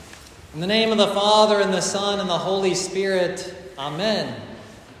In the name of the Father, and the Son, and the Holy Spirit. Amen.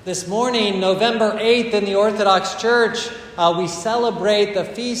 This morning, November 8th, in the Orthodox Church, we celebrate the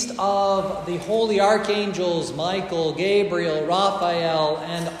feast of the holy archangels, Michael, Gabriel, Raphael,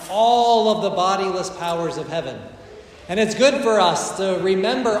 and all of the bodiless powers of heaven. And it's good for us to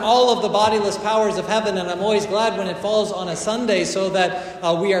remember all of the bodiless powers of heaven, and I'm always glad when it falls on a Sunday so that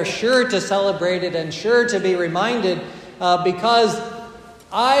we are sure to celebrate it and sure to be reminded, because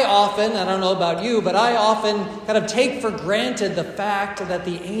I often, I don't know about you, but I often kind of take for granted the fact that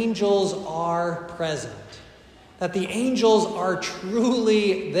the angels are present, that the angels are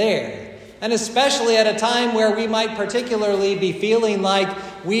truly there. And especially at a time where we might particularly be feeling like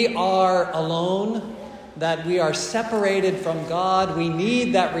we are alone, that we are separated from God. We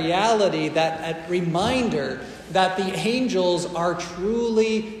need that reality, that reminder that the angels are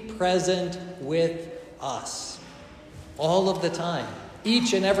truly present with us all of the time.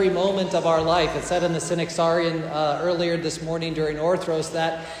 Each and every moment of our life. It said in the Synaxarion earlier this morning during Orthodox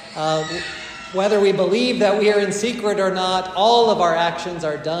that whether we believe that we are in secret or not, all of our actions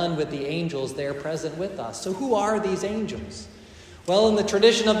are done with the angels. They are present with us. So who are these angels? Well, in the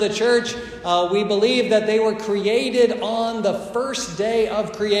tradition of the church, we believe that they were created on the first day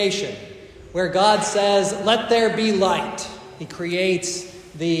of creation, where God says, "Let there be light." He creates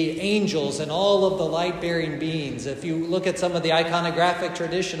the angels and all of the light-bearing beings. If you look at some of the iconographic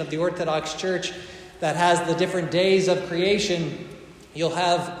tradition of the Orthodox Church that has the different days of creation, you'll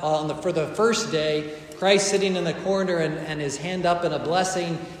have for the first day, Christ sitting in the corner and his hand up in a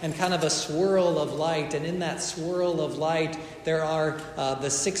blessing and kind of a swirl of light. And in that swirl of light, there are the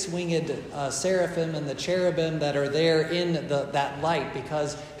six-winged seraphim and the cherubim that are there in that light,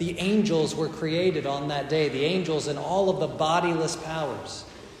 because the angels were created on that day. The angels and all of the bodiless powers.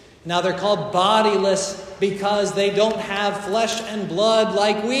 Now they're called bodiless because they don't have flesh and blood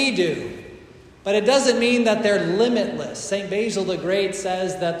like we do. But it doesn't mean that they're limitless. St. Basil the Great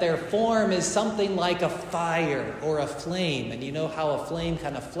says that their form is something like a fire or a flame. And you know how a flame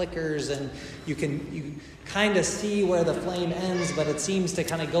kind of flickers and you kind of see where the flame ends, but it seems to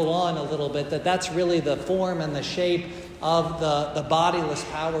kind of go on a little bit. That's really the form and the shape of the bodiless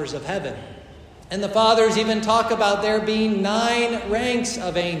powers of heaven. And the fathers even talk about there being 9 ranks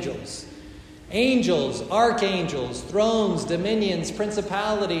of angels. Angels, archangels, thrones, dominions,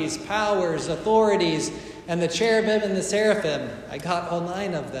 principalities, powers, authorities, and the cherubim and the seraphim. I got all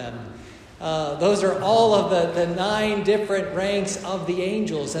 9 of them. Those are all of the 9 different ranks of the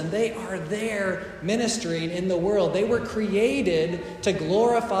angels, and they are there ministering in the world. They were created to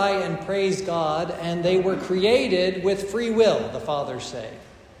glorify and praise God, and they were created with free will, the fathers say.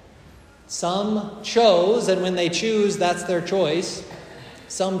 Some chose, and when they choose, that's their choice.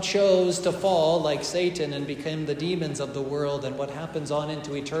 Some chose to fall like Satan and become the demons of the world, and what happens on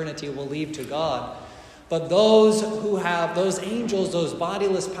into eternity will leave to God. But those who have, those angels, those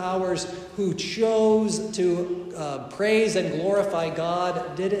bodiless powers who chose to praise and glorify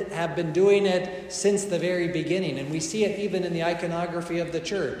God, have been doing it since the very beginning. And we see it even in the iconography of the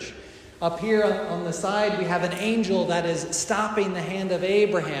church. Up here on the side, we have an angel that is stopping the hand of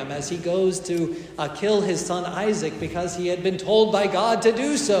Abraham as he goes to kill his son Isaac, because he had been told by God to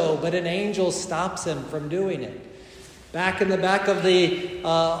do so, but an angel stops him from doing it. Back in the back of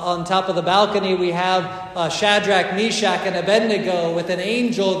on top of the balcony, we have Shadrach, Meshach, and Abednego with an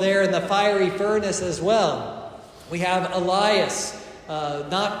angel there in the fiery furnace as well. We have Elias,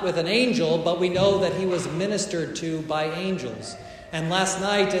 not with an angel, but we know that he was ministered to by angels. And last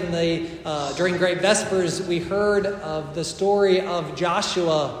night during Great Vespers, we heard of the story of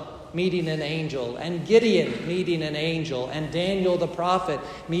Joshua meeting an angel, and Gideon meeting an angel, and Daniel the prophet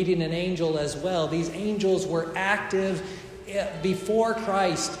meeting an angel as well. These angels were active before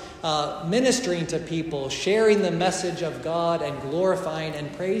Christ, ministering to people, sharing the message of God, and glorifying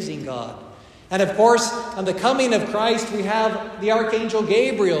and praising God. And of course, on the coming of Christ, we have the Archangel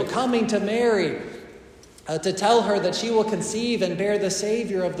Gabriel coming to Mary, to tell her that she will conceive and bear the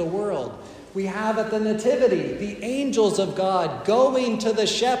Savior of the world. We have at the Nativity the angels of God going to the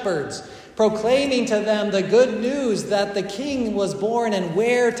shepherds, proclaiming to them the good news that the King was born and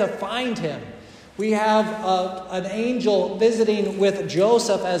where to find him. We have an angel visiting with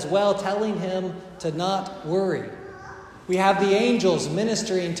Joseph as well, telling him to not worry. We have the angels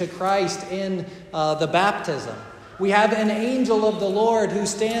ministering to Christ in the baptism. We have an angel of the Lord who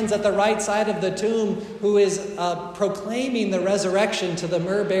stands at the right side of the tomb, who is proclaiming the resurrection to the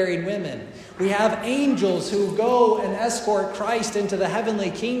myrrh-bearing women. We have angels who go and escort Christ into the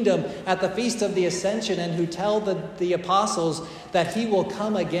heavenly kingdom at the Feast of the Ascension, and who tell the apostles that he will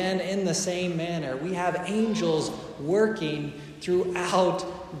come again in the same manner. We have angels working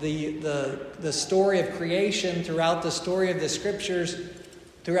throughout the story of creation, throughout the story of the Scriptures,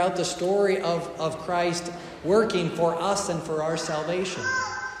 throughout the story of Christ working for us and for our salvation.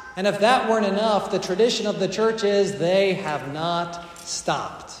 And if that weren't enough, the tradition of the church is they have not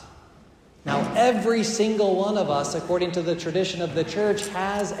stopped. Now, every single one of us, according to the tradition of the church,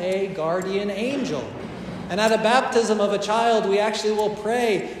 has a guardian angel. And at a baptism of a child, we actually will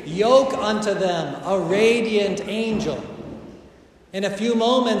pray, "Yoke unto them a radiant angel." In a few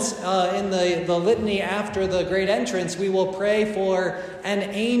moments in the litany after the great entrance, we will pray for an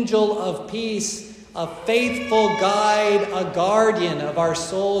angel of peace, a faithful guide, a guardian of our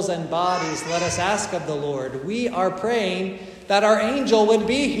souls and bodies. Let us ask of the Lord. We are praying that our angel would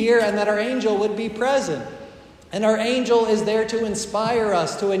be here and that our angel would be present. And our angel is there to inspire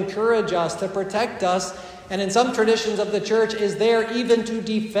us, to encourage us, to protect us, and in some traditions of the church is there even to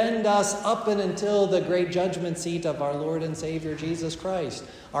defend us up and until the great judgment seat of our Lord and Savior Jesus Christ.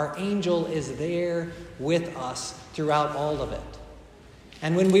 Our angel is there with us throughout all of it.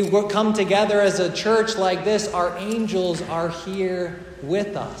 And when we come together as a church like this, our angels are here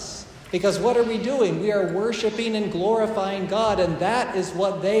with us. Because what are we doing? We are worshiping and glorifying God, and that is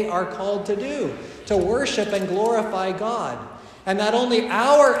what they are called to do, to worship and glorify God. And not only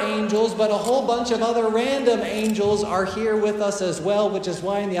our angels, but a whole bunch of other random angels are here with us as well, which is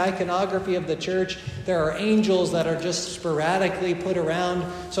why in the iconography of the church, there are angels that are just sporadically put around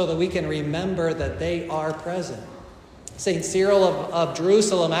so that we can remember that they are present. St. Cyril of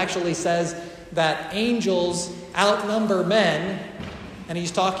Jerusalem actually says that angels outnumber men, and he's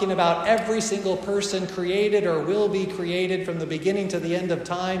talking about every single person created or will be created from the beginning to the end of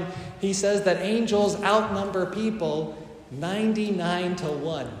time. He says that angels outnumber people 99 to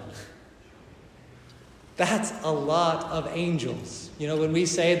 1. That's a lot of angels. You know, when we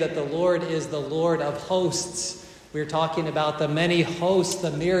say that the Lord is the Lord of hosts, we're talking about the many hosts,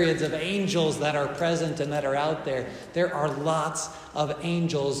 the myriads of angels that are present and that are out there. There are lots of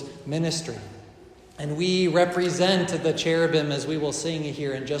angels ministering. And we represent the cherubim, as we will sing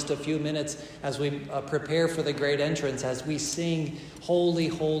here in just a few minutes as we prepare for the great entrance, as we sing, "Holy,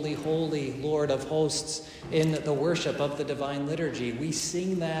 holy, holy, Lord of hosts," in the worship of the divine liturgy. We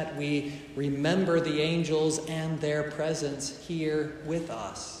sing that, we remember the angels and their presence here with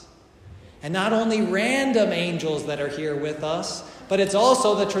us. And not only random angels that are here with us, but it's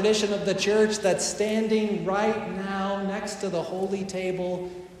also the tradition of the church that standing right now next to the holy table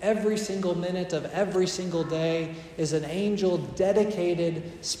every single minute of every single day is an angel dedicated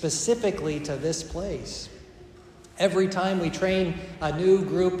specifically to this place. Every time we train a new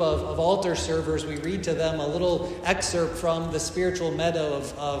group of altar servers, we read to them a little excerpt from the Spiritual Meadow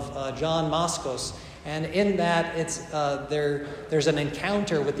of John Moskos. And in that, there's an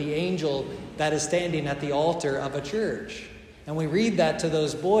encounter with the angel that is standing at the altar of a church. And we read that to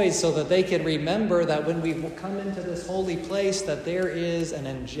those boys so that they can remember that when we come into this holy place, that there is an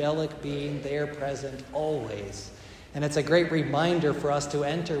angelic being there present always. And it's a great reminder for us to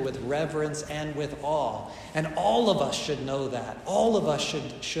enter with reverence and with awe. And all of us should know that. All of us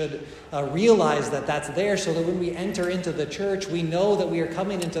should realize that that's there, so that when we enter into the church, we know that we are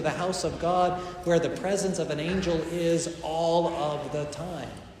coming into the house of God where the presence of an angel is all of the time.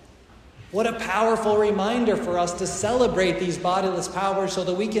 What a powerful reminder for us to celebrate these bodiless powers so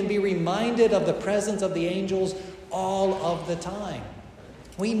that we can be reminded of the presence of the angels all of the time.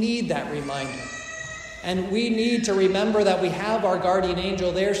 We need that reminder. And we need to remember that we have our guardian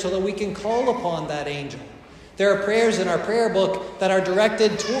angel there so that we can call upon that angel. There are prayers in our prayer book that are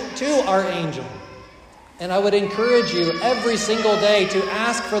directed to our angel. And I would encourage you every single day to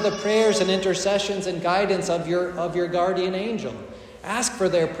ask for the prayers and intercessions and guidance of your guardian angel. Ask for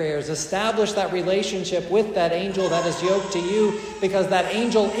their prayers. Establish that relationship with that angel that is yoked to you, because that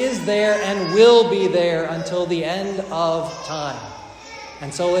angel is there and will be there until the end of time.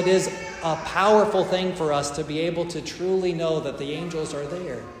 And so it is a powerful thing for us to be able to truly know that the angels are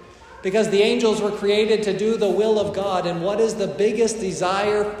there. Because the angels were created to do the will of God. And what is the biggest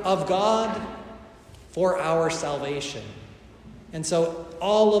desire of God? For our salvation. And so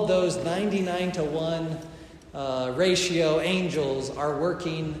all of those 99 to 1 ratio angels are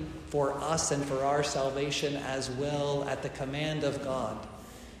working for us and for our salvation as well at the command of God.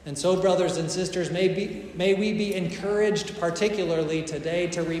 And so, brothers and sisters, may we be encouraged particularly today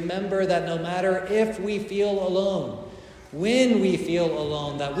to remember that no matter if we feel alone, when we feel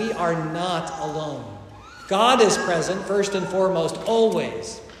alone, that we are not alone. God is present first and foremost,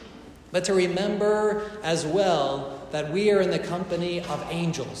 always. But to remember as well that we are in the company of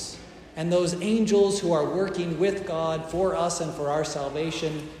angels. And those angels who are working with God for us and for our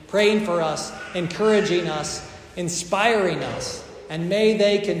salvation, praying for us, encouraging us, inspiring us. and may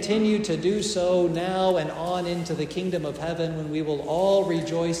they continue to do so now and on into the kingdom of heaven, when we will all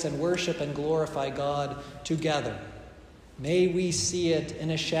rejoice and worship and glorify God together. May we see it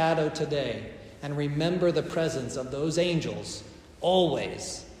in a shadow today and remember the presence of those angels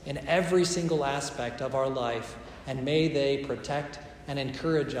always in every single aspect of our life, and may they protect and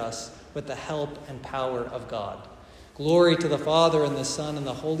encourage us with the help and power of God. Glory to the Father, and the Son, and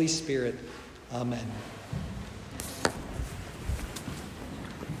the Holy Spirit. Amen.